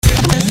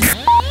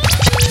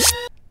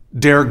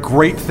Dare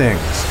great things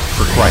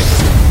for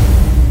Christ.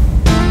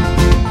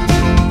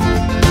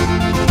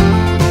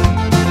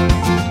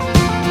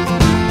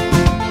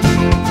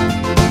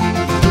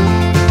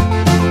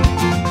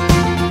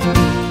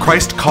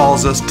 Christ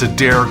calls us to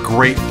dare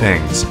great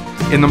things.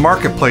 In the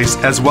marketplace,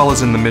 as well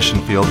as in the mission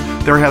field,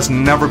 there has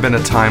never been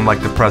a time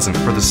like the present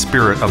for the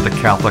spirit of the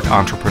Catholic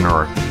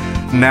entrepreneur.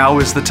 Now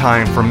is the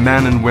time for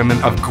men and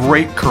women of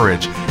great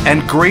courage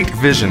and great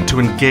vision to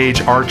engage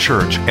our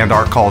church and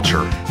our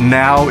culture.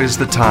 Now is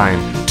the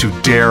time to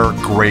dare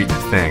great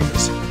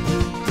things.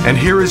 And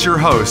here is your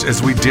host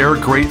as we dare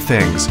great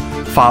things,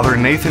 Father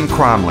Nathan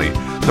Cromly,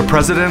 the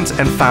president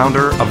and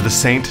founder of the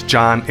St.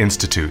 John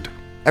Institute.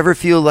 Ever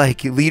feel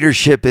like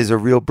leadership is a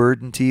real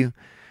burden to you?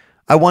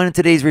 I wanted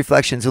today's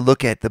reflection to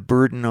look at the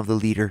burden of the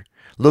leader.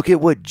 Look at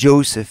what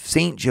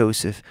St.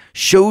 Joseph,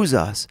 shows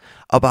us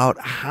about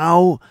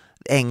how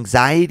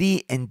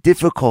anxiety and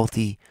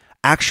difficulty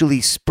actually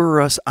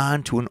spur us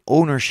on to an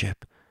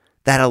ownership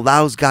that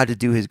allows God to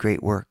do his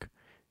great work.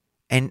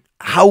 And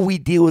how we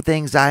deal with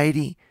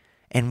anxiety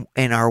and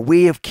our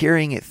way of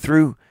carrying it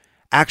through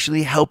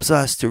actually helps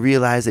us to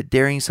realize that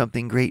daring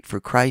something great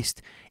for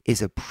Christ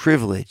is a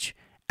privilege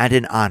and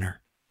an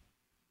honor.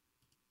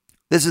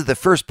 This is the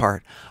first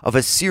part of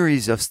a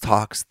series of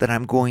talks that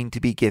I'm going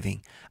to be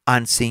giving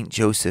on St.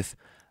 Joseph,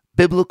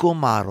 biblical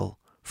model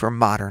for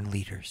modern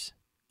leaders.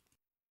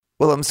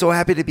 Well, I'm so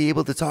happy to be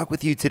able to talk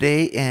with you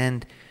today,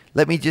 and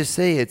let me just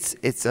say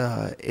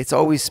it's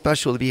always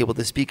special to be able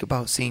to speak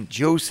about St.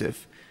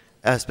 Joseph,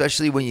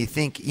 especially when you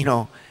think,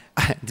 to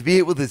be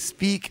able to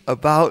speak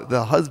about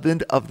the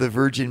husband of the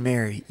Virgin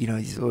Mary.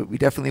 So we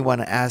definitely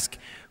want to ask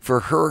for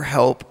her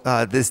help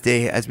this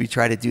day as we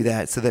try to do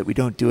that so that we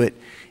don't do it,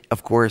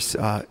 of course,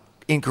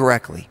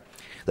 incorrectly.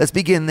 Let's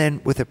begin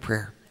then with a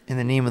prayer. In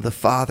the name of the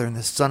Father, and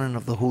the Son, and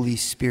of the Holy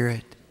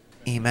Spirit.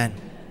 Amen.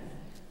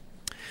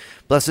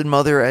 Blessed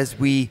Mother, as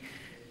we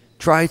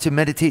try to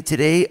meditate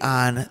today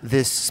on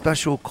this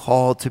special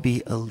call to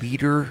be a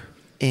leader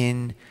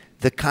in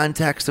the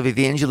context of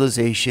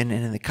evangelization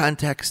and in the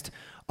context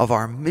of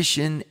our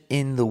mission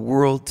in the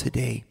world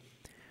today,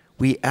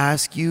 we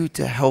ask you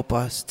to help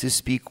us to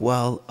speak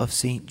well of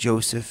St.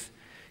 Joseph,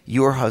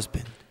 your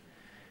husband.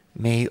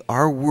 May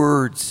our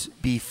words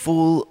be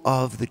full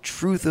of the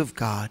truth of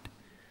God,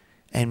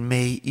 and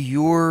may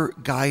your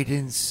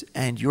guidance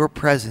and your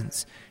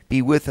presence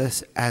be with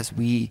us as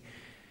we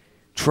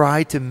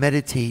try to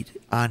meditate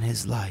on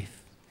his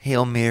life.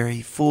 Hail Mary,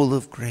 full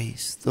of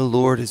grace, the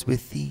Lord is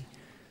with thee.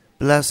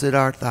 Blessed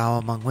art thou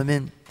among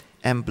women,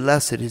 and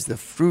blessed is the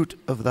fruit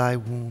of thy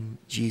womb,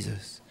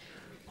 Jesus.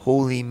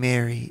 Holy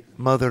Mary,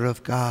 Mother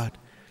of God,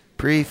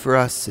 pray for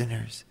us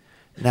sinners,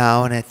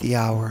 now and at the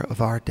hour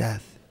of our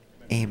death.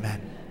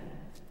 Amen.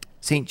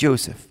 St.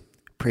 Joseph,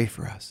 pray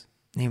for us.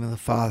 In the name of the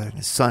Father, and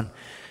the Son,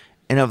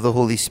 and of the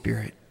Holy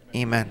Spirit.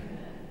 Amen.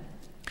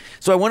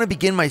 So I want to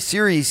begin my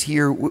series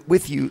here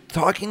with you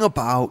talking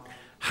about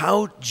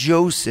how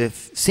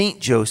St.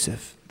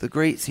 Joseph, the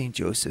great St.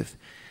 Joseph,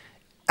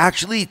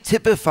 actually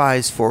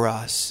typifies for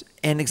us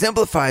and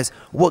exemplifies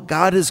what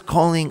God is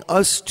calling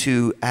us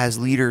to as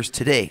leaders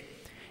today.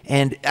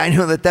 And I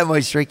know that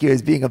might strike you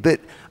as being a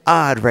bit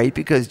odd, right?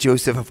 Because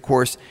Joseph, of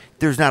course,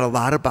 there's not a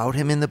lot about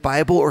him in the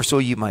Bible, or so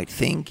you might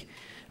think.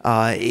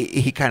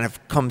 He kind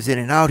of comes in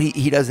and out.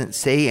 He doesn't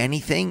say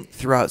anything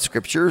throughout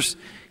scriptures.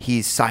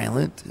 He's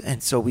silent.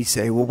 And so we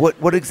say, well,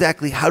 what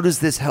exactly, how does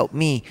this help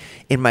me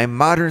in my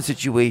modern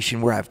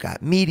situation where I've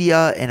got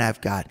media and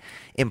I've got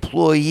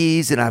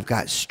employees and I've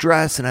got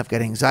stress and I've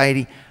got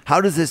anxiety?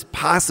 How does this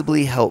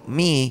possibly help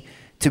me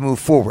to move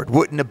forward?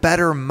 Wouldn't a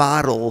better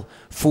model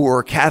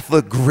for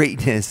Catholic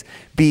greatness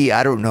be,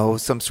 I don't know,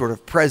 some sort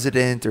of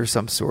president or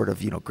some sort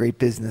of, great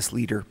business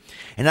leader?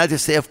 And I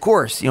just say, of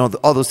course,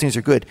 all those things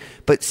are good.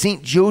 But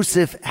St.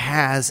 Joseph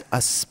has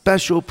a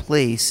special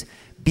place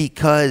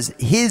because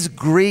his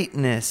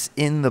greatness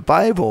in the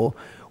Bible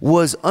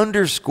was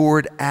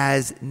underscored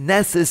as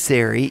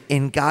necessary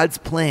in God's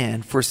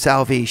plan for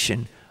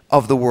salvation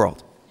of the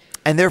world.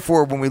 And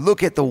therefore, when we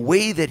look at the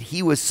way that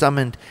he was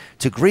summoned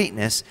to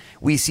greatness,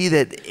 we see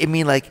that,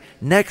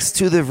 next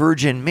to the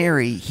Virgin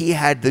Mary, he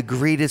had the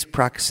greatest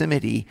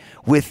proximity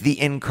with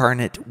the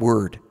incarnate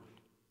Word.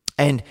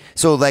 And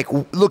so,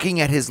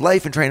 looking at his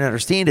life and trying to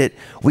understand it,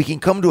 we can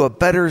come to a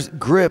better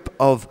grip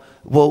of,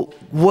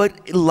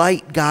 what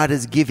light God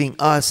is giving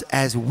us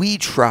as we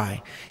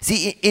try.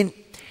 See,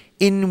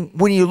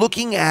 when you're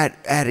looking at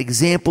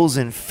examples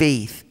in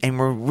faith and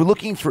we're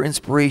looking for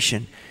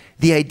inspiration,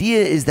 the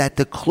idea is that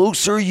the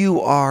closer you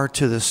are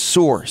to the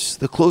source,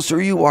 the closer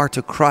you are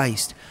to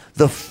Christ,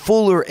 the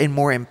fuller and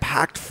more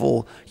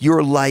impactful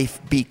your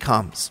life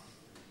becomes.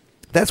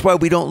 That's why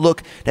we don't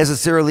look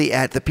necessarily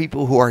at the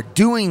people who are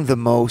doing the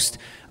most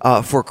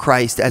for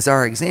Christ as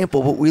our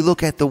example, but we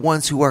look at the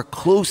ones who are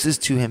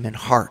closest to him in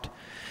heart.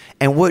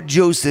 And what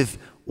Joseph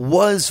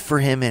was for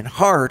him in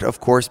heart, of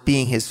course,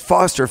 being his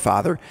foster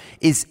father,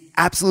 is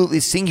absolutely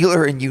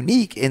singular and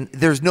unique, and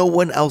there's no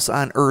one else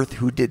on earth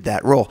who did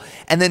that role.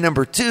 And then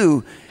number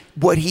two,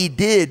 what he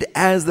did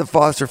as the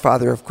foster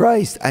father of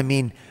Christ,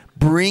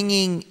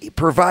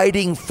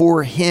 providing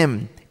for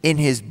him in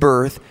his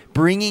birth,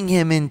 bringing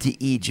him into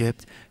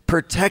Egypt,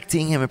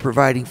 protecting him and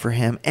providing for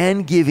him,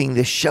 and giving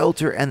the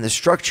shelter and the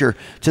structure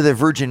to the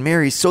Virgin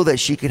Mary so that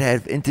she could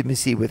have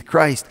intimacy with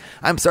Christ.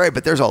 I'm sorry,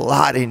 but there's a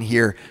lot in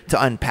here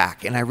to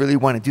unpack, and I really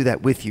want to do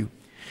that with you.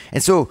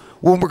 And so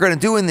what we're going to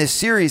do in this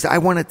series, I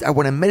want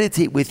to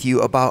meditate with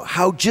you about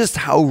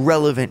how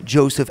relevant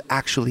Joseph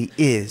actually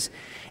is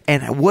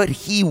and what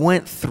he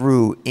went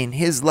through in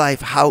his life,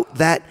 how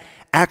that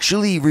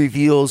actually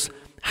reveals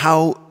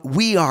how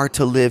we are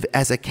to live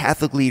as a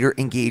Catholic leader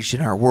engaged in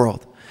our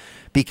world.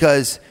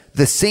 Because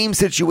the same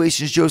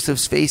situations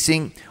Joseph's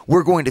facing,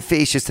 we're going to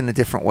face just in a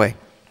different way.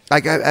 I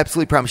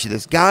absolutely promise you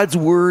this. God's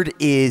word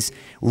is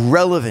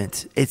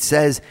relevant. It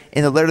says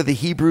in the letter of the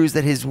Hebrews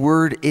that his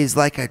word is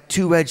like a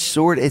two-edged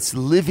sword. It's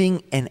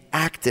living and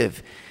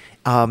active.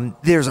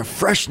 There's a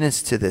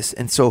freshness to this.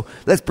 And so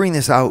let's bring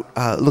this out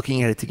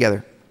looking at it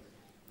together.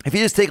 If you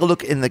just take a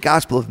look in the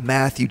Gospel of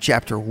Matthew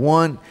chapter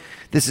 1,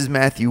 this is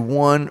Matthew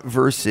 1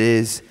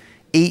 verses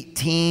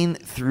 18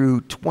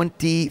 through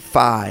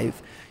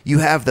 25. You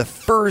have the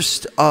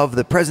first of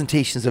the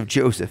presentations of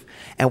Joseph.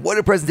 And what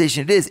a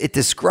presentation it is. It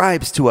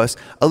describes to us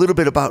a little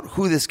bit about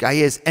who this guy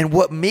is and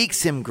what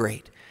makes him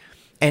great.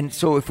 And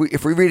so if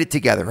we read it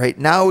together, right?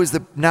 Now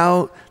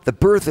the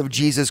birth of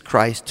Jesus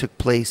Christ took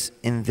place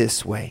in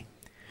this way.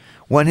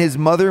 When his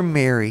mother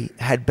Mary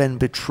had been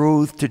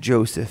betrothed to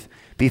Joseph,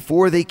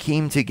 before they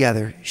came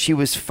together, she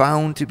was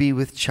found to be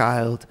with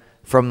child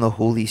from the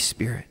Holy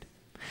Spirit.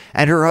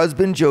 And her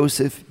husband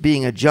Joseph,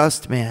 being a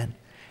just man,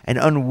 and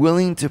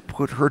unwilling to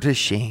put her to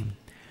shame,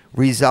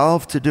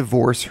 resolved to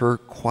divorce her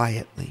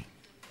quietly.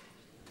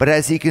 But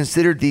as he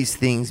considered these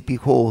things,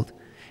 behold,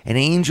 an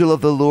angel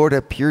of the Lord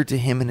appeared to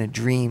him in a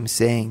dream,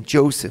 saying,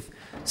 Joseph,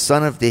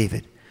 son of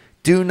David,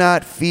 do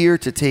not fear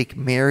to take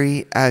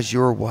Mary as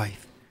your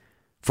wife,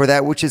 for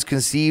that which is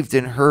conceived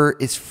in her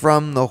is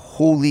from the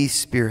Holy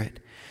Spirit.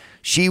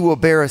 She will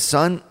bear a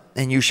son,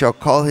 and you shall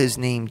call his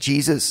name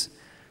Jesus,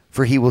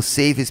 for he will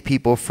save his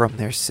people from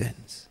their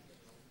sins.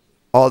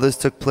 All this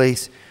took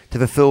place to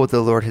fulfill what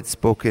the Lord had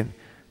spoken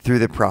through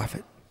the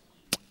prophet.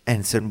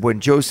 And so when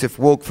Joseph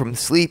woke from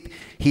sleep,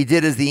 he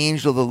did as the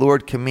angel of the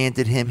Lord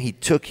commanded him. He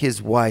took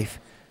his wife,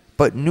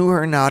 but knew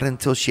her not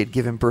until she had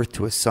given birth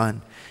to a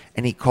son,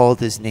 and he called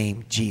his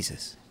name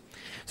Jesus.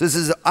 So this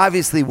is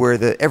obviously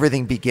where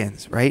everything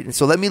begins, right? And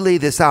so let me lay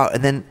this out.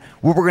 And then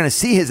what we're going to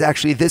see is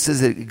actually this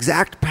is an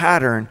exact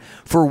pattern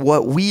for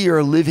what we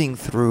are living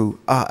through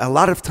a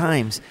lot of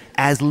times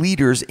as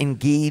leaders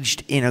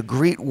engaged in a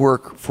great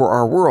work for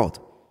our world.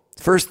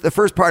 The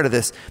first part of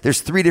this,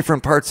 there's three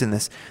different parts in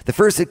this. The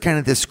first, it kind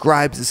of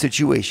describes the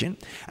situation,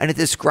 and it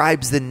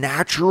describes the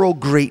natural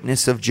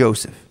greatness of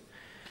Joseph.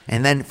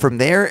 And then from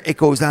there, it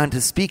goes on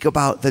to speak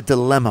about the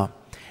dilemma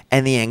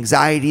and the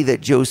anxiety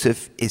that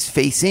Joseph is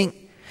facing.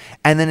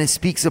 And then it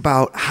speaks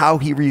about how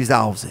he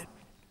resolves it.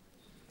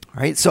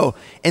 All right, so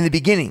in the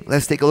beginning,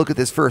 let's take a look at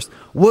this first.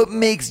 What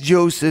makes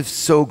Joseph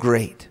so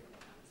great?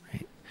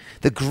 Right?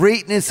 The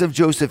greatness of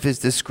Joseph is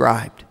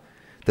described.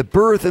 The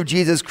birth of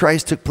Jesus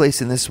Christ took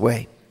place in this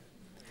way.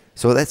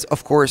 So that's,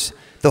 of course,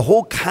 the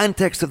whole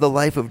context of the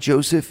life of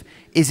Joseph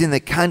is in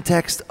the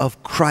context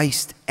of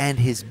Christ and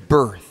his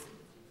birth.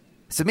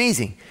 It's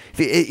amazing.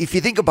 If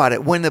you think about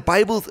it, when the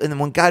Bible and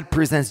when God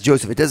presents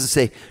Joseph, it doesn't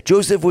say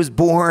Joseph was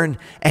born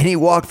and he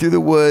walked through the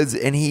woods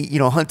and he,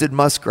 hunted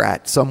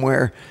muskrat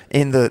somewhere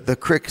in the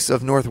creeks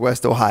of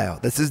Northwest Ohio.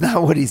 This is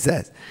not what he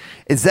says.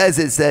 It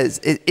says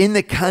in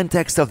the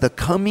context of the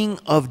coming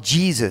of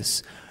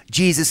Jesus,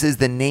 Jesus is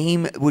the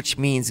name which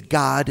means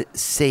God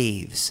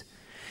saves.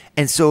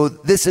 And so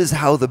this is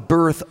how the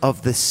birth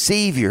of the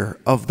Savior,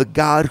 of the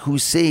God who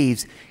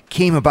saves,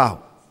 came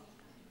about.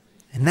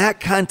 In that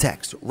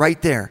context, right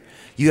there,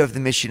 you have the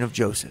mission of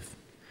Joseph.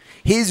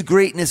 His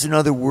greatness, in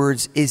other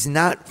words, is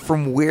not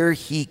from where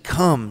he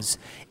comes,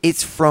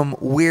 it's from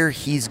where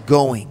he's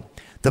going.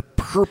 The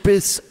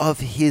purpose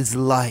of his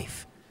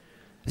life.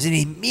 There's an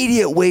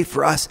immediate way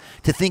for us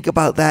to think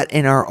about that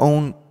in our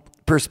own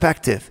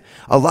perspective.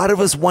 A lot of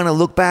us want to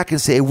look back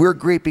and say, we're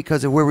great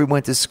because of where we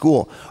went to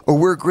school, or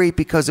we're great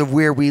because of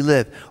where we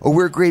live, or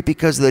we're great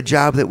because of the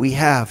job that we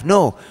have.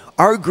 No,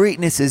 our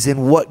greatness is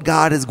in what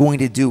God is going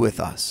to do with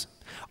us.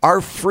 Our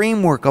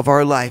framework of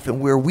our life and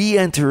where we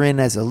enter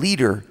in as a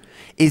leader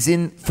is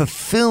in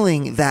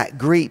fulfilling that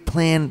great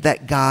plan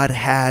that God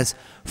has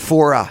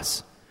for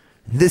us.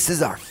 This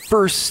is our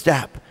first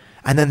step,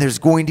 and then there's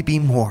going to be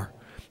more.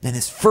 And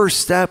this first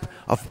step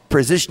of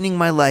positioning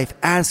my life,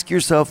 ask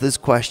yourself this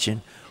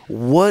question: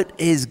 what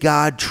is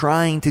God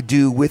trying to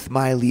do with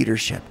my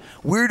leadership?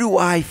 Where do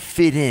I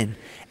fit in?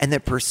 And the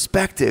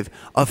perspective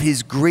of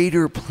his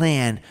greater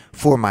plan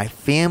for my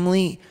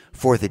family,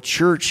 for the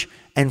church,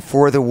 and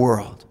for the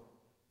world.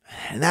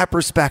 In that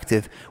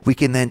perspective, we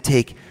can then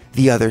take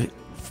the other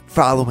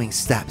following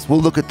steps.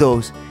 We'll look at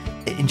those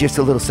in just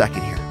a little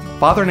second here.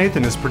 Father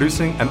Nathan is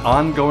producing an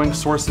ongoing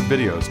source of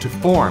videos to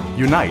form,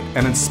 unite,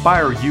 and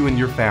inspire you and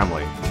your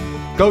family.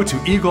 Go to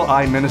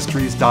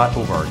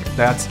eagleeyeministries.org.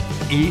 That's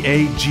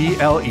EAGLEEYE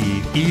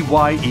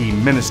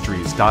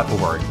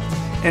ministries.org.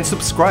 And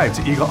subscribe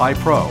to Eagle Eye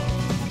Pro.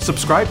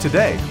 Subscribe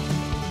today.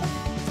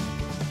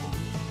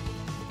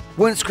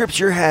 One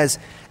scripture has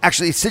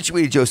actually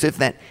situated Joseph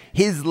that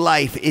his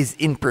life is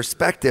in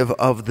perspective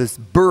of this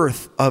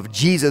birth of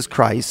Jesus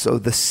Christ, so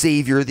the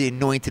Savior, the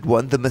Anointed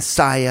One, the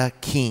Messiah,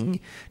 King,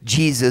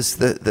 Jesus,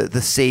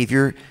 the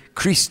Savior,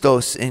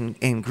 Christos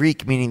in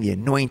Greek, meaning the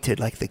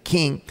Anointed, like the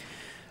King,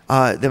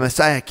 the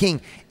Messiah,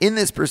 King. In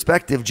this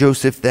perspective,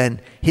 Joseph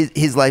then,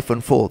 his life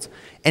unfolds.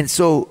 And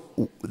so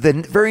the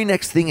very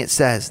next thing it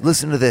says,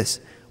 listen to this,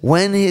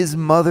 when his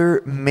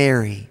mother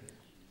Mary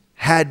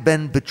had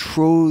been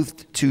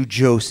betrothed to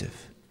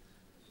Joseph.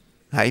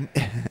 We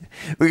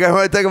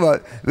want to talk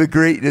about the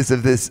greatness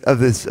of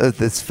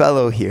this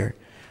fellow here.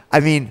 I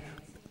mean,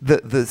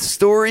 the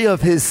story of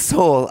his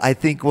soul, I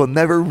think, will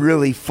never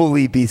really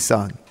fully be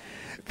sung,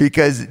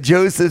 because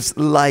Joseph's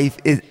life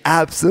is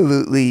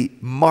absolutely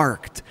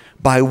marked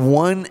by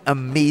one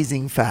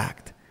amazing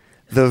fact.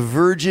 The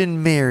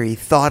Virgin Mary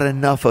thought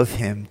enough of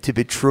him to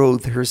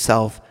betroth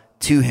herself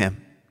to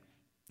him.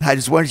 I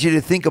just wanted you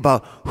to think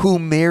about who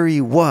Mary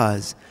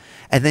was,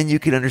 and then you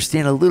can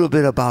understand a little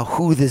bit about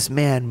who this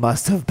man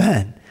must have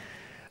been.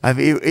 I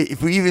mean,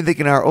 if we even think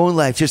in our own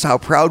life, just how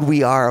proud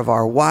we are of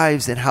our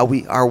wives, and how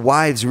our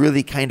wives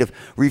really kind of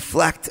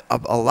reflect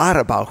a lot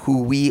about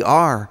who we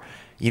are.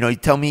 You know, you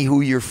tell me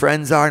who your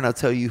friends are, and I'll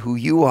tell you who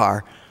you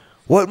are.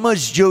 What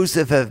must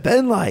Joseph have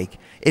been like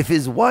if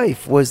his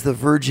wife was the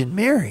Virgin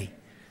Mary?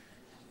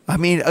 I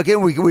mean,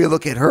 again, we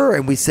look at her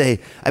and we say,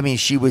 I mean,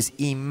 she was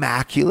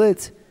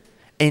immaculate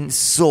in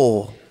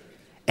soul,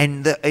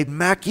 and the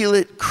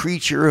immaculate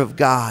creature of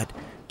God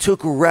took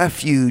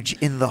refuge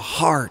in the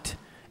heart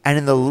and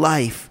in the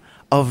life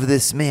of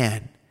this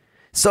man.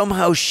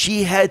 Somehow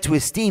she had to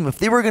esteem, if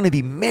they were going to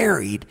be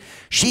married,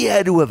 she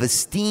had to have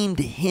esteemed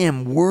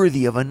him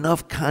worthy of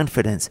enough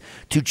confidence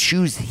to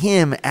choose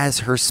him as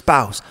her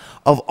spouse.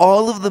 Of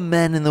all of the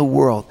men in the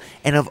world,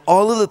 and of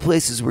all of the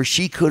places where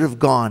she could have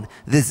gone,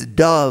 this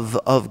dove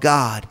of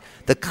God,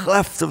 the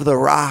cleft of the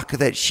rock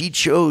that she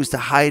chose to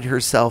hide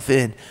herself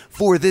in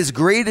for this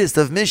greatest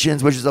of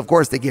missions, which is, of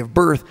course, to give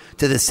birth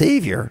to the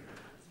Savior,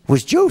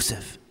 was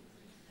Joseph.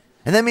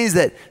 And that means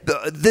that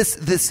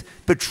this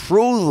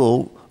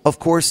betrothal, of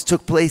course,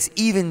 took place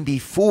even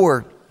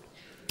before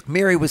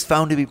Mary was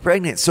found to be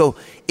pregnant. So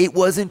it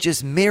wasn't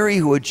just Mary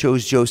who had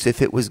chose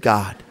Joseph, it was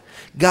God.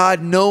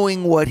 God,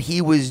 knowing what he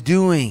was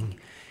doing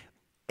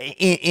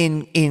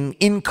in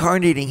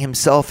incarnating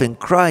himself in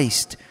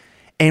Christ,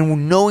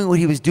 and knowing what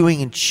he was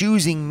doing in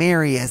choosing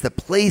Mary as the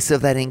place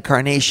of that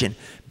incarnation,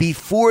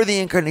 before the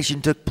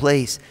incarnation took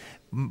place,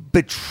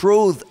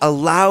 betrothed,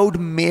 allowed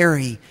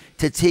Mary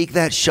to take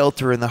that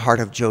shelter in the heart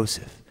of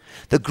Joseph.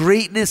 The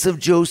greatness of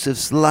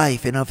Joseph's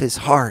life and of his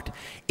heart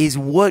is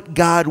what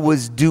God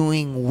was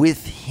doing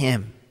with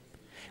him,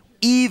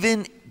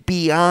 even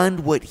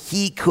beyond what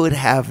he could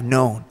have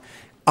known.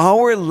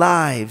 Our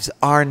lives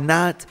are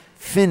not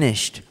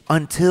finished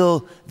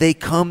until they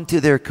come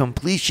to their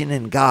completion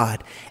in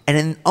God,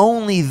 and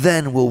only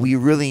then will we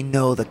really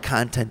know the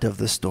content of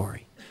the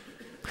story.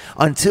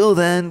 Until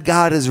then,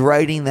 God is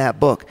writing that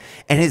book,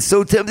 and it's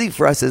so tempting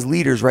for us as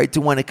leaders, right,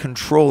 to want to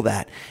control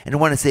that and to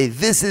want to say,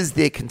 this is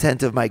the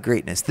content of my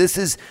greatness. This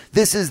is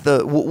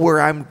the where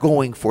I'm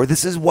going for.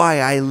 This is why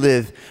I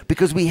live,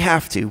 because we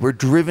have to. We're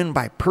driven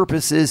by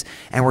purposes,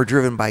 and we're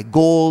driven by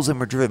goals, and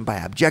we're driven by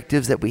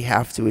objectives that we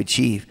have to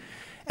achieve.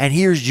 And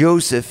here's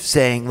Joseph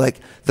saying, like,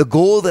 the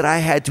goal that I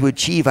had to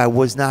achieve, I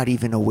was not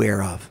even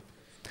aware of.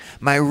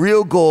 My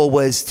real goal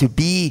was to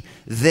be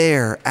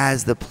there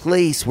as the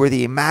place where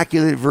the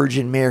Immaculate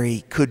Virgin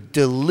Mary could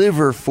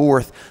deliver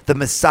forth the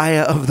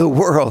Messiah of the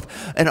world.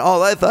 And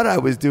all I thought I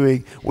was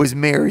doing was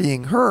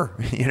marrying her,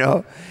 you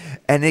know,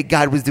 and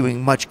God was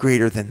doing much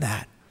greater than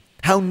that.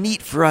 How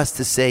neat for us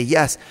to say,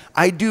 yes,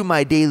 I do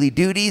my daily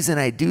duties and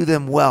I do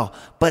them well,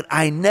 but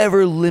I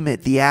never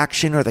limit the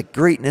action or the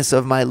greatness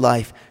of my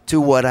life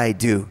to what I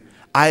do.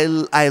 I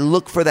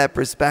look for that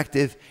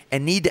perspective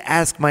and need to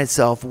ask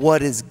myself,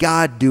 what is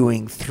God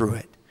doing through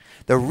it?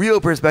 The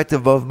real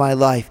perspective of my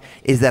life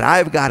is that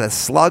I've got to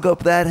slug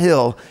up that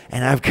hill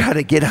and I've got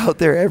to get out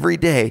there every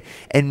day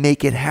and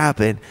make it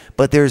happen.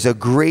 But there's a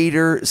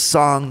greater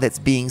song that's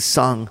being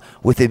sung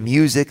with the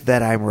music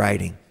that I'm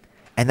writing.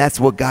 And that's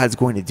what God's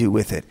going to do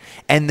with it.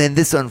 And then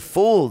this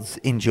unfolds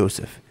in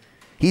Joseph.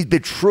 He's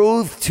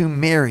betrothed to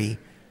Mary,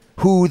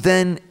 who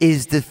then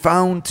is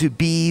found to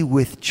be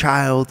with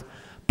child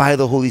by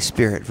the Holy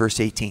Spirit, verse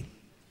 18.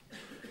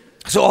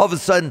 So all of a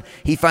sudden,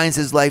 he finds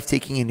his life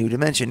taking a new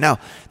dimension. Now,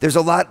 there's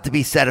a lot to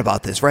be said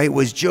about this, right?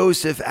 Was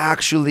Joseph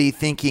actually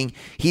thinking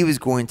he was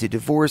going to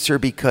divorce her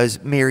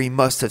because Mary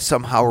must have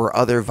somehow or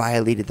other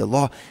violated the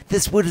law?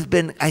 This would have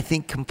been, I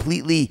think,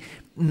 completely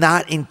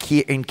not in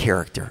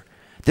character.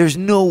 There's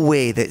no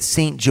way that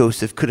Saint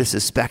Joseph could have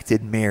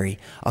suspected Mary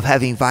of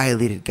having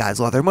violated God's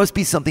law. There must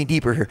be something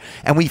deeper here.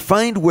 And we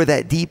find where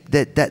that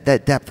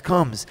depth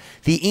comes.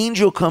 The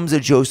angel comes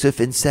to Joseph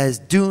and says,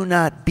 "Do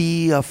not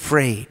be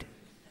afraid."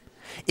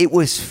 It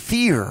was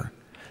fear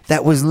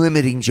that was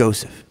limiting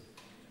Joseph.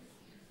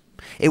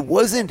 It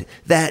wasn't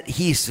that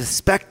he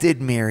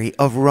suspected Mary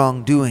of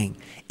wrongdoing.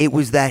 It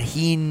was that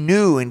he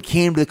knew and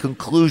came to the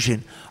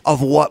conclusion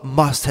of what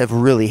must have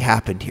really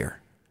happened here.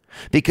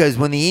 Because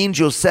when the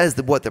angel says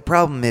that what the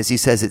problem is, he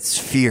says it's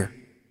fear.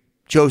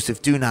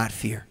 Joseph, do not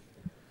fear.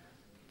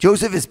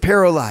 Joseph is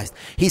paralyzed.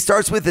 He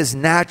starts with this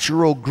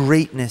natural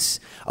greatness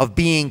of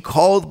being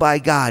called by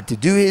God to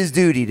do his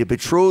duty, to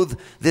betroth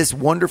this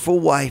wonderful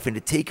wife and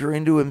to take her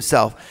into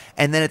himself,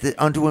 and then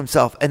unto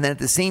himself, and then at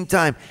the same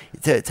time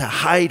to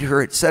hide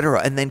her,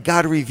 etc. And then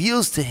God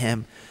reveals to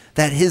him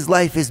that his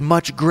life is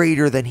much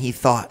greater than he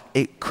thought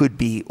it could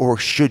be or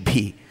should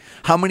be.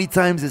 How many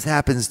times this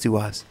happens to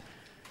us?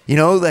 You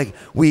know, like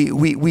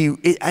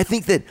I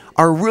think that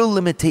our real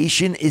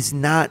limitation is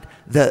not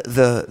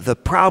the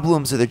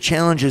problems or the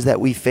challenges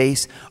that we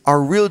face.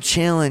 Our real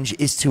challenge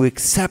is to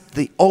accept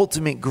the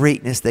ultimate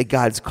greatness that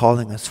God's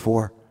calling us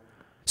for.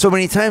 So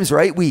many times,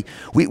 right, we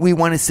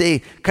want to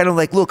say kind of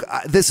like, look,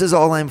 this is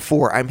all I'm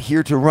for. I'm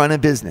here to run a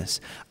business.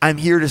 I'm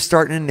here to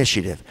start an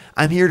initiative.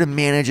 I'm here to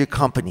manage a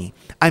company.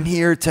 I'm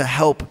here to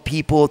help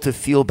people to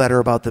feel better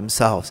about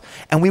themselves.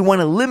 And we want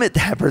to limit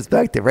that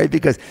perspective, right,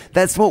 because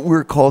that's what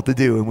we're called to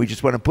do. And we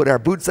just want to put our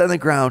boots on the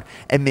ground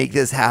and make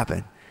this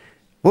happen.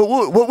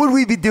 What would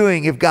we be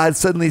doing if God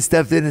suddenly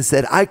stepped in and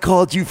said, I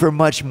called you for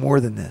much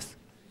more than this?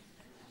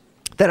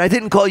 That I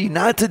didn't call you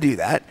not to do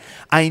that.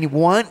 I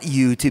want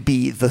you to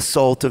be the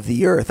salt of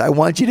the earth. I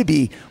want you to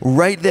be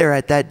right there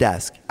at that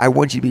desk. I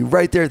want you to be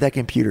right there at that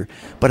computer.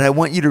 But I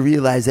want you to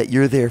realize that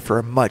you're there for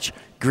a much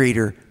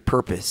greater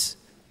purpose.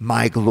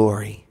 My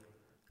glory,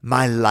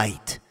 my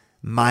light,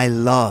 my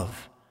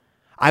love.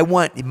 I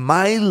want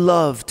my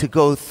love to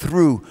go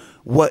through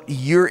what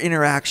your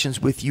interactions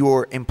with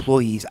your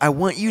employees. I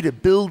want you to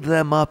build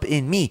them up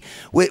in me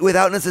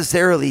without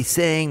necessarily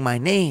saying my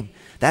name.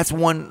 That's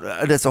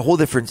a whole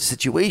different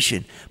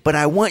situation. But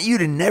I want you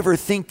to never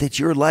think that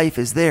your life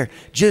is there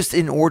just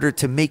in order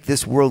to make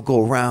this world go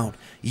round.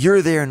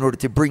 You're there in order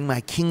to bring my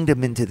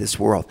kingdom into this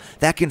world.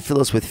 That can fill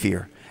us with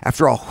fear.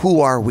 After all,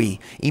 who are we?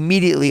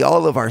 Immediately,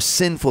 all of our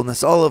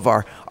sinfulness, all of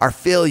our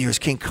failures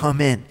can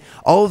come in.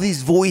 All of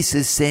these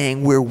voices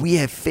saying where we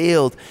have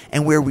failed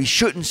and where we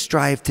shouldn't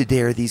strive to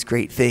dare these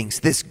great things.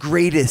 This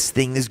greatest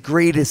thing, this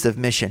greatest of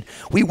mission.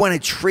 We want to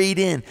trade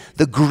in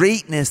the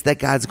greatness that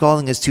God's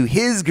calling us to,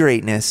 his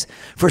greatness,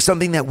 for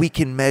something that we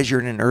can measure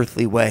in an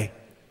earthly way.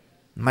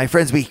 My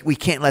friends, we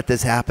can't let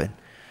this happen.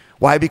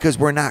 Why? Because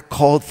we're not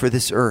called for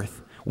this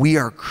earth. We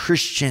are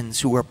Christians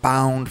who are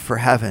bound for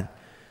heaven.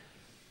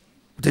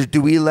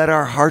 Do we let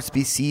our hearts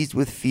be seized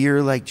with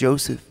fear like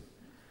Joseph?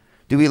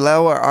 Do we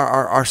allow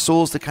our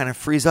souls to kind of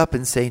freeze up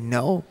and say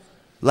no,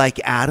 like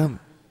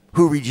Adam,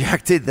 who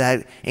rejected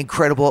that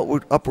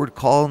incredible upward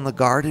call in the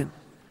garden?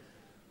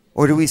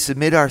 Or do we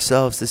submit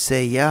ourselves to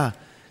say, yeah,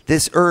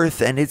 this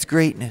earth and its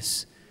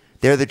greatness,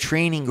 they're the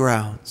training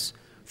grounds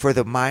for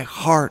my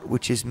heart,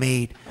 which is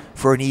made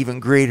for an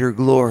even greater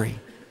glory,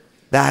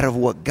 that of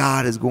what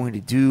God is going to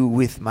do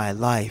with my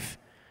life.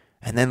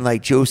 And then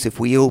like Joseph,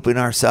 we open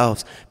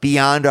ourselves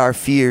beyond our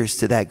fears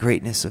to that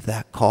greatness of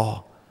that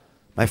call.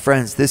 My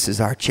friends, this is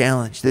our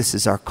challenge. This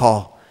is our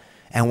call.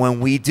 And when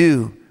we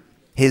do,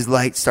 his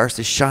light starts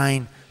to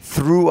shine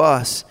through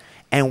us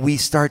and we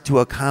start to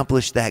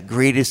accomplish that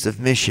greatest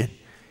of mission,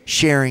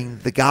 sharing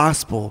the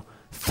gospel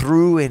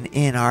through and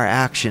in our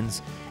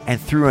actions and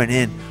through and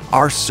in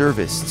our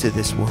service to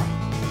this world.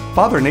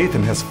 Father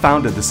Nathan has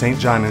founded the St.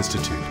 John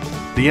Institute,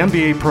 the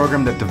MBA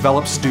program that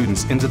develops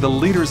students into the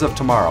leaders of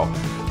tomorrow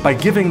by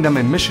giving them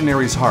a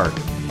missionary's heart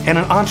and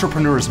an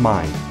entrepreneur's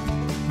mind.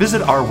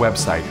 Visit our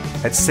website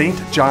at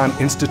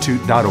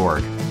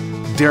stjohninstitute.org.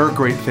 Dare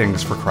great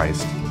things for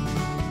Christ.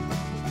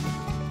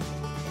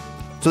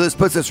 So this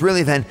puts us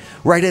really then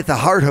right at the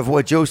heart of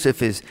what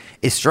Joseph is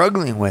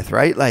struggling with,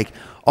 right? Like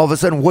all of a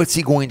sudden, what's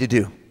he going to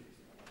do?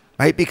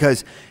 Right?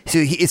 Because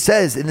it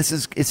says, and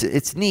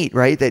it's neat,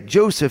 right? That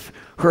Joseph,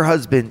 her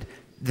husband,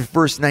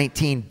 verse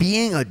 19,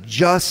 being a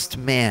just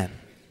man.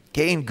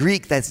 Okay, in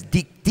Greek, that's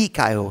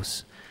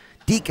dikaios.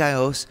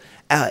 Dikaios,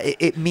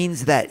 it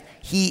means that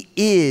he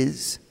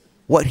is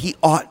what he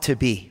ought to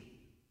be.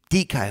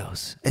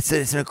 Dikaios. It's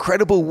an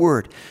incredible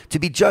word. To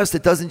be just,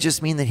 it doesn't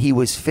just mean that he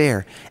was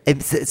fair.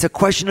 It's a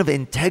question of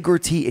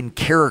integrity and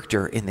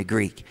character in the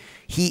Greek.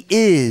 He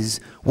is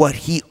what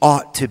he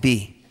ought to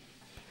be.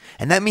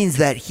 And that means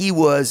that he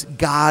was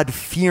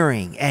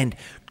God-fearing and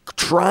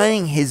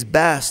trying his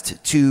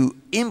best to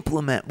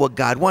implement what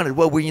God wanted.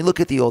 Well, when you look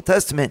at the Old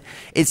Testament,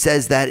 it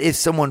says that if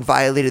someone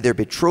violated their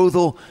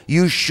betrothal,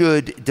 you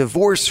should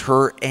divorce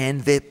her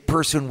and the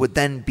person would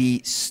then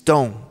be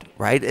stoned,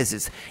 right?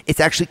 It's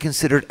actually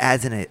considered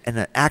as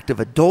an act of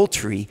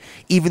adultery,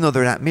 even though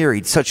they're not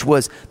married. Such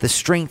was the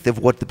strength of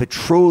what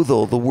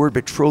the word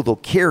betrothal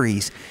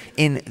carries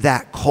in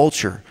that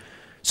culture.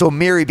 So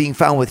Mary being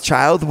found with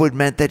child would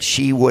meant that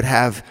she would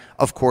have,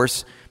 of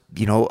course,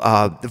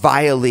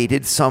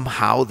 violated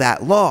somehow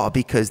that law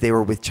because they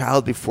were with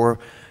child before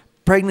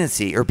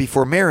pregnancy or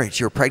before marriage.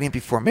 You're pregnant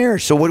before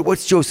marriage. So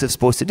what's Joseph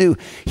supposed to do?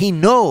 He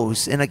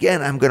knows, and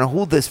again, I'm going to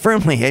hold this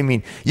firmly. I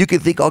mean, you can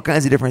think all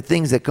kinds of different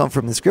things that come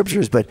from the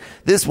scriptures, but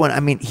this one, I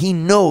mean, he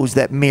knows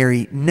that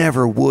Mary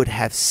never would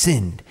have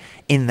sinned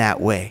in that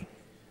way,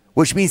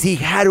 which means he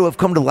had to have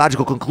come to the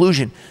logical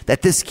conclusion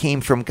that this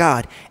came from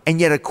God. And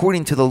yet,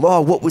 according to the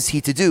law, what was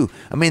he to do?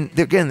 I mean,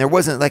 again, there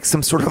wasn't like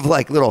some sort of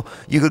like little,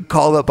 you could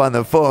call up on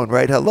the phone,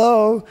 right?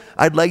 Hello,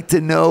 I'd like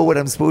to know what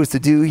I'm supposed to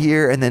do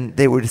here. And then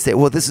they would say,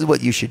 well, this is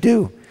what you should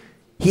do.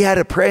 He had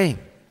to pray.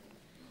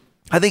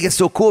 I think it's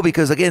so cool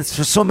because, again,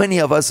 for so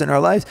many of us in our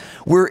lives,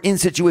 we're in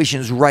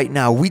situations right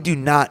now. We do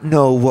not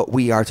know what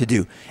we are to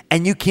do.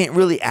 And you can't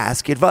really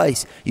ask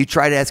advice. You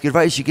try to ask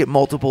advice, you get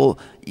multiple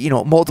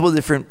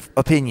different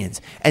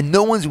opinions. And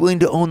no one's willing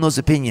to own those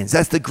opinions.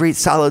 That's the great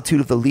solitude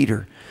of the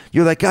leader.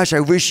 You're like, gosh, I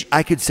wish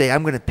I could say,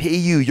 I'm going to pay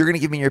you. You're going to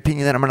give me your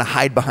opinion, then I'm going to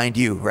hide behind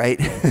you, right?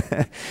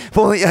 If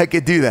only I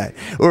could do that.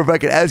 Or if I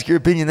could ask your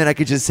opinion, then I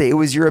could just say, it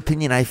was your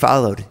opinion I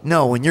followed.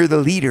 No, when you're the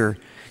leader,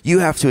 you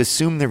have to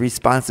assume the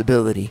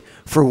responsibility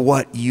for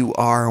what you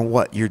are and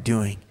what you're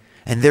doing.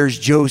 And there's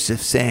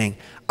Joseph saying,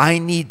 I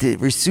need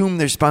to assume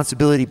the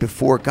responsibility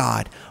before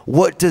God.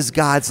 What does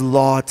God's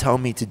law tell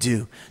me to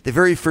do? The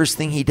very first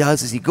thing he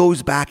does is he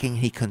goes back and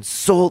he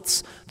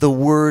consults the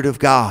word of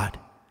God.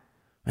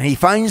 And he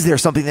finds there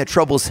something that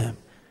troubles him.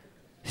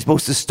 He's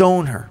supposed to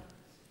stone her.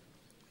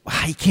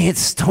 He can't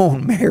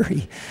stone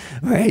Mary,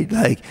 right?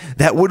 Like,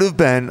 that would have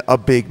been a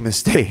big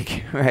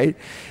mistake, right?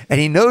 And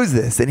he knows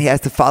this, and he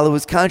has to follow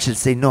his conscience,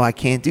 say, no, I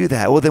can't do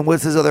that. Well, then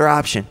what's his other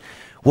option?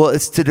 Well,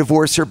 it's to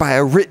divorce her by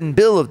a written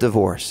bill of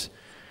divorce.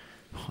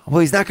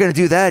 Well, he's not going to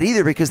do that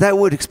either because that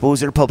would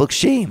expose her to public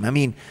shame. I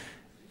mean,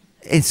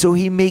 and so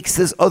he makes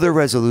this other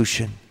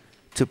resolution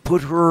to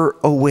put her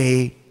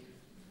away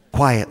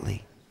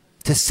quietly,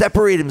 to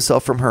separate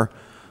himself from her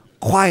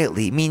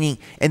quietly, meaning,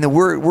 and the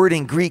word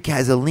in Greek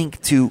has a link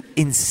to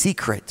in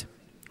secret,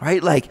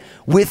 right? Like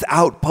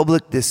without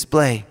public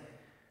display.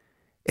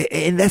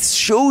 And that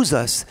shows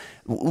us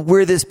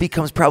where this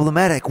becomes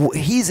problematic.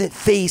 He's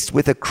faced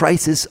with a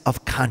crisis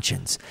of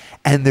conscience,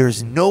 and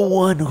there's no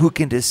one who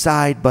can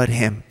decide but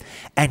him.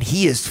 And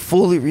he is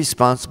fully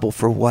responsible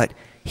for what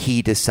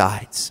he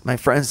decides. My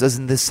friends,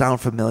 doesn't this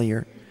sound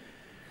familiar?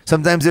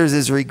 Sometimes there's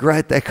this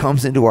regret that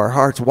comes into our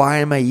hearts. Why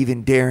am I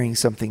even daring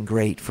something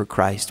great for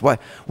Christ?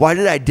 Why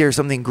did I dare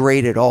something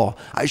great at all?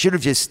 I should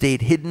have just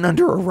stayed hidden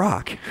under a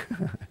rock.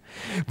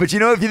 But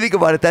if you think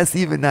about it, that's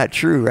even not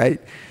true,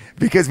 right?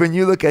 Because when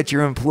you look at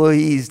your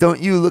employees,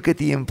 don't you look at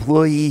the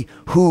employee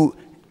who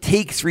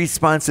takes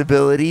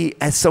responsibility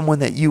as someone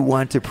that you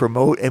want to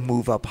promote and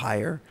move up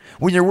higher?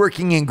 When you're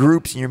working in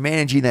groups and you're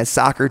managing that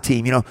soccer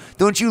team,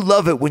 don't you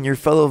love it when your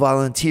fellow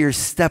volunteers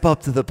step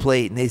up to the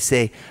plate and they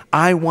say,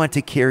 I want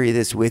to carry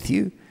this with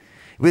you?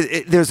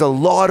 There's a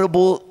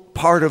laudable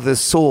part of the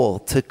soul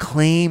to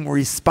claim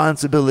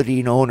responsibility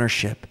and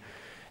ownership.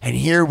 And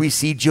here we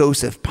see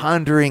Joseph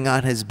pondering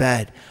on his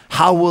bed,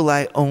 how will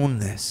I own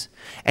this?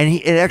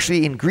 And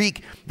actually in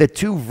Greek, the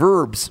two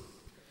verbs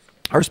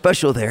are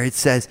special there. It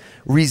says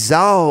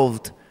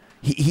resolved.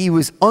 He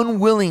was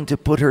unwilling to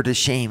put her to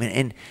shame.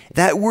 And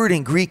that word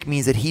in Greek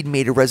means that he'd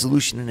made a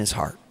resolution in his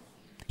heart.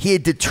 He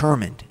had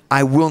determined,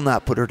 I will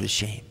not put her to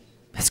shame.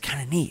 That's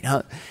kind of neat,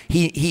 huh?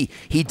 He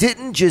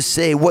didn't just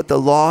say what the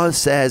law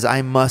says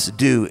I must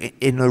do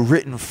in a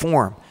written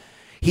form.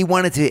 He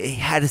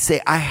had to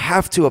say, I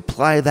have to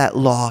apply that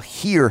law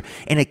here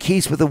in a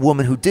case with a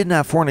woman who did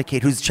not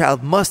fornicate, whose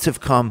child must have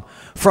come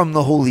from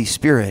the Holy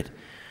Spirit.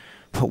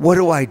 But what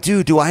do I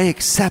do? Do I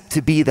accept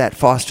to be that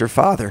foster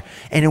father?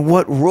 And in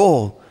what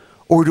role?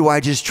 Or do I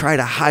just try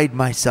to hide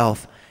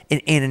myself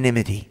in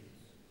anonymity?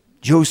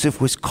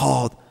 Joseph was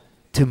called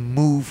to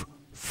move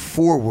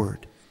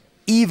forward,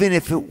 even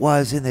if it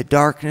was in the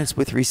darkness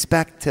with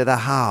respect to the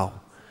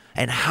how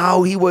and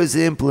how he was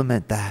to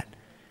implement that.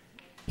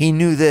 He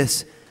knew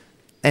this,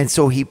 and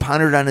so he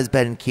pondered on his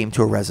bed and came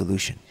to a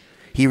resolution.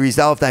 He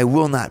resolved, I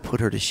will not put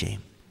her to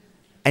shame.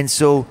 And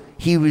so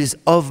he was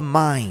of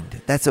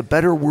mind. That's a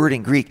better word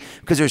in Greek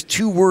because there's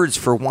two words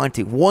for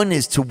wanting. One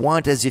is to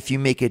want as if you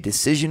make a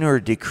decision or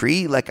a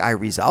decree, like I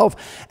resolve.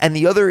 And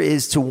the other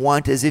is to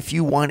want as if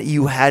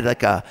you had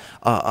like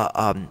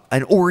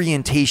an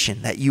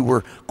orientation that you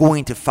were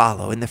going to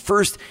follow. And the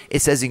first,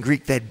 it says in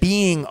Greek that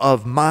being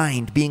of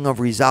mind, being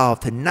of resolve,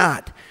 to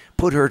not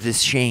put her to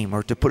shame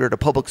or to put her to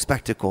public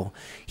spectacle.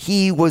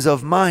 He was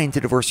of mind to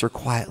divorce her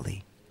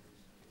quietly.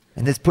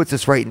 And this puts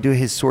us right into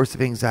his source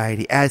of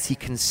anxiety as he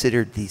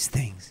considered these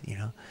things,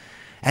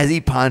 as he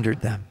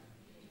pondered them.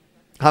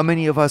 How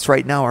many of us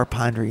right now are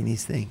pondering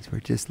these things?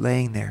 We're just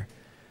laying there.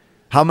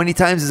 How many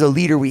times as a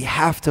leader we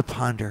have to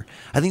ponder?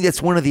 I think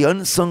that's one of the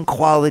unsung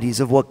qualities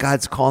of what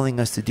God's calling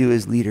us to do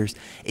as leaders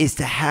is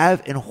to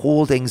have and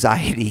hold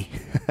anxiety.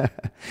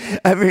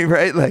 I mean,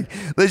 right? Like,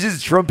 let's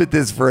just trumpet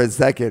this for a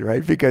second,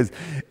 right? Because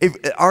if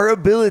our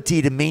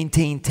ability to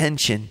maintain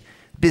tension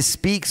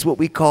bespeaks what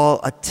we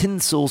call a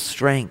tinsel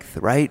strength,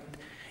 right?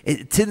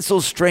 Tinsel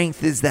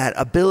strength is that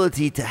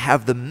ability to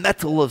have the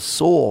metal of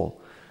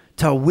soul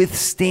to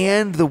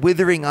withstand the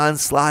withering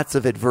onslaughts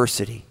of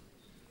adversity.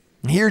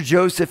 And here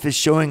Joseph is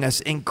showing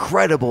us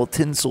incredible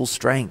tensile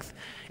strength,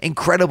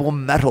 incredible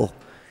mettle.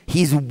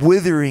 He's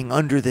withering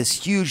under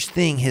this huge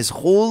thing his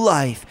whole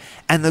life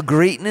and the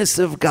greatness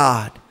of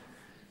God.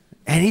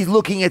 And he's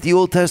looking at the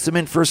Old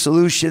Testament for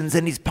solutions,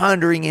 and he's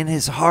pondering in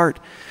his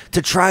heart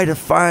to try to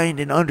find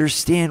and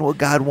understand what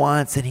God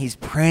wants, and he's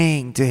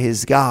praying to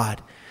his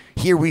God.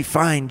 Here we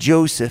find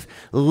Joseph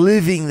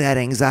living that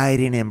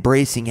anxiety and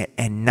embracing it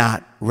and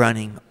not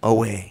running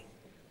away.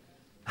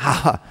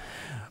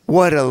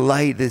 What a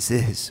light this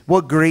is.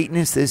 What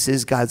greatness this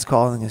is God's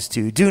calling us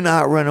to. Do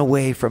not run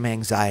away from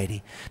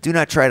anxiety. Do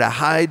not try to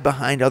hide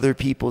behind other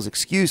people's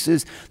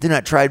excuses. Do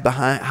not try to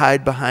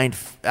hide behind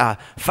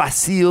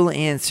facile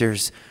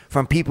answers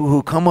from people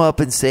who come up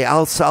and say,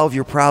 I'll solve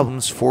your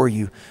problems for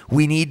you.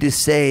 We need to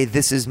say,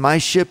 this is my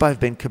ship. I've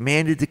been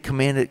commanded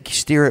to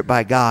steer it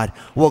by God.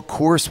 What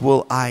course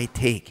will I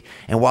take?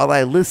 And while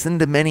I listen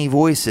to many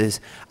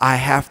voices, I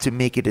have to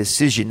make a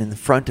decision in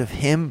front of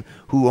him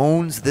who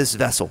owns this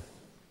vessel.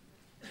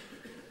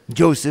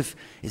 Joseph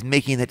is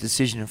making that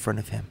decision in front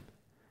of him,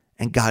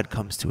 and God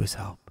comes to his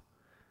help.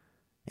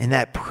 In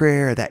that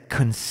prayer, that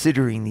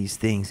considering these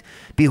things,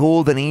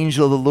 behold, an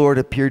angel of the Lord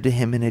appeared to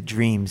him in a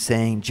dream,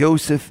 saying,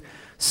 Joseph,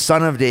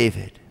 son of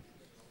David.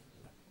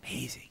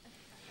 Amazing.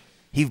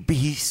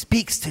 He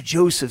speaks to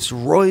Joseph's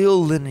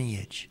royal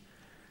lineage.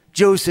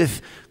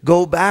 Joseph,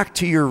 go back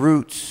to your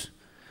roots.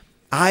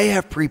 I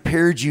have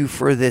prepared you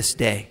for this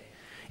day.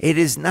 It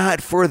is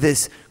not for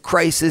this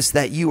crisis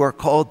that you are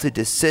called to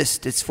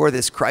desist. It's for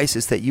this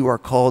crisis that you are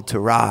called to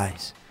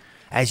rise.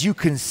 As you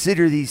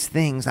consider these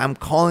things, I'm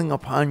calling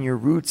upon your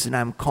roots and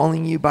I'm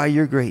calling you by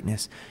your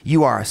greatness.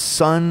 You are a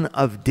son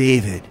of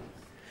David.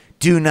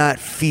 Do not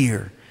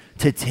fear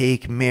to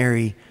take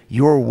Mary,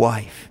 your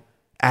wife,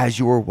 as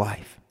your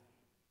wife.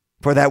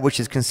 For that which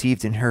is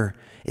conceived in her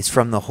is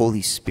from the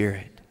Holy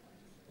Spirit.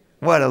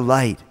 What a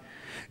light.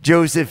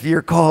 Joseph,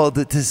 you're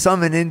called to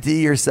summon into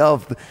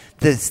yourself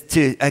this,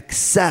 to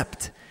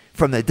accept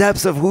from the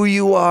depths of who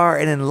you are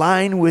and in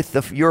line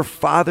with your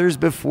fathers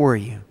before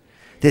you,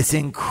 this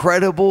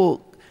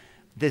incredible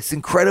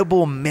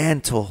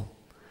mantle,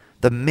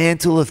 the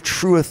mantle of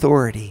true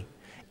authority,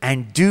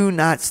 and do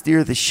not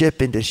steer the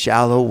ship into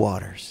shallow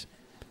waters.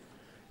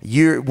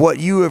 What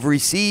you have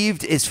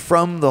received is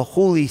from the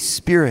Holy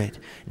Spirit.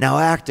 Now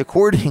act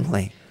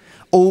accordingly.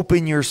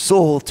 Open your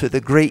soul to the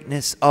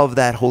greatness of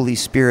that Holy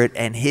Spirit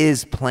and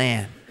his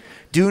plan.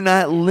 Do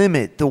not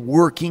limit the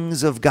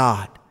workings of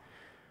God.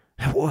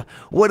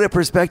 What a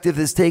perspective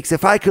this takes.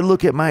 If I could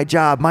look at my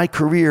job, my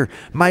career,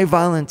 my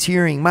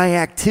volunteering, my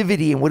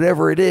activity, and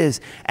whatever it is,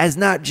 as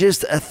not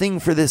just a thing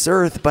for this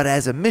earth, but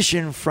as a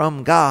mission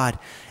from God,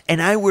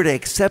 and I were to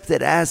accept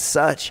it as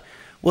such,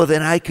 well,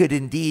 then I could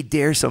indeed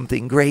dare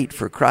something great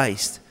for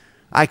Christ.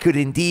 I could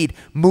indeed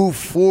move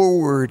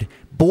forward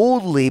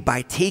boldly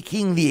by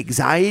taking the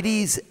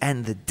anxieties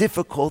and the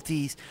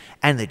difficulties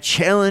and the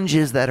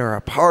challenges that are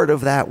a part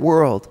of that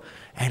world.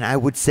 And I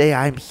would say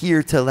I'm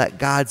here to let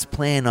God's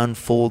plan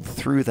unfold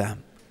through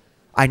them.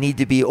 I need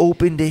to be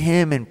open to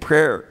him in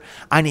prayer.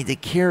 I need to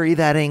carry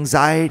that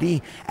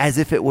anxiety as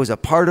if it was a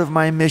part of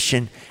my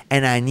mission.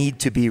 And I need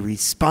to be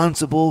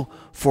responsible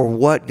for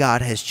what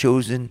God has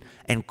chosen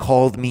and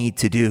called me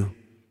to do.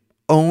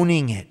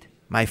 Owning it,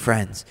 my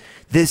friends.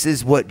 This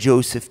is what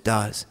Joseph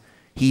does.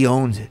 He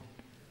owns it.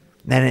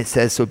 Then it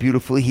says so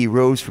beautifully, he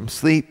rose from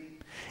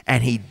sleep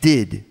and he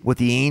did what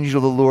the angel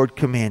of the Lord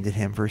commanded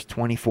him. Verse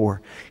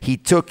 24, he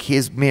took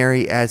his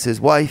Mary as his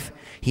wife.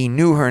 He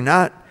knew her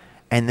not.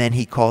 And then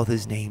he called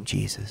his name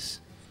Jesus.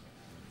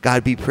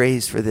 God be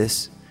praised for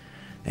this.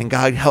 And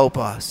God help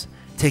us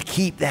to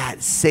keep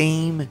that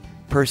same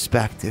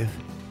perspective.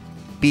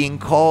 Being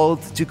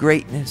called to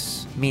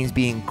greatness means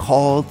being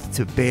called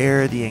to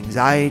bear the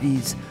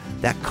anxieties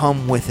that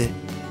come with it.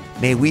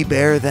 May we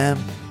bear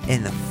them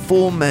in the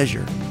full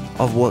measure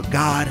of what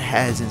God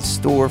has in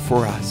store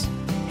for us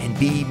and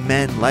be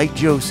men like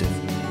Joseph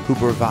who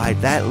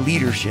provide that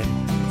leadership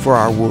for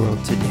our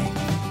world today.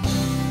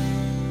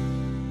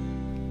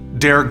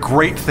 Dare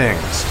great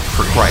things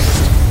for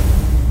Christ.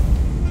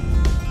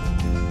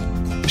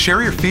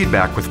 Share your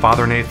feedback with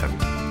Father Nathan.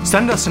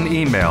 Send us an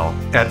email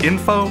at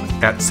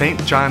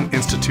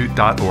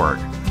info@stjohninstitute.org.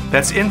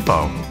 That's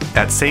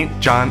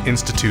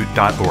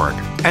info@stjohninstitute.org.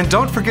 And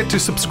don't forget to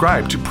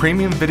subscribe to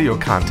premium video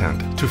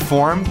content to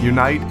form,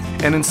 unite,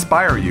 and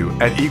inspire you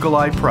at Eagle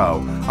Eye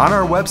Pro on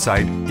our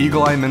website,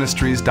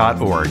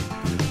 eagleeyeministries.org.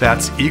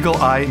 That's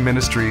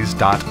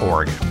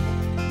eagleeyeministries.org.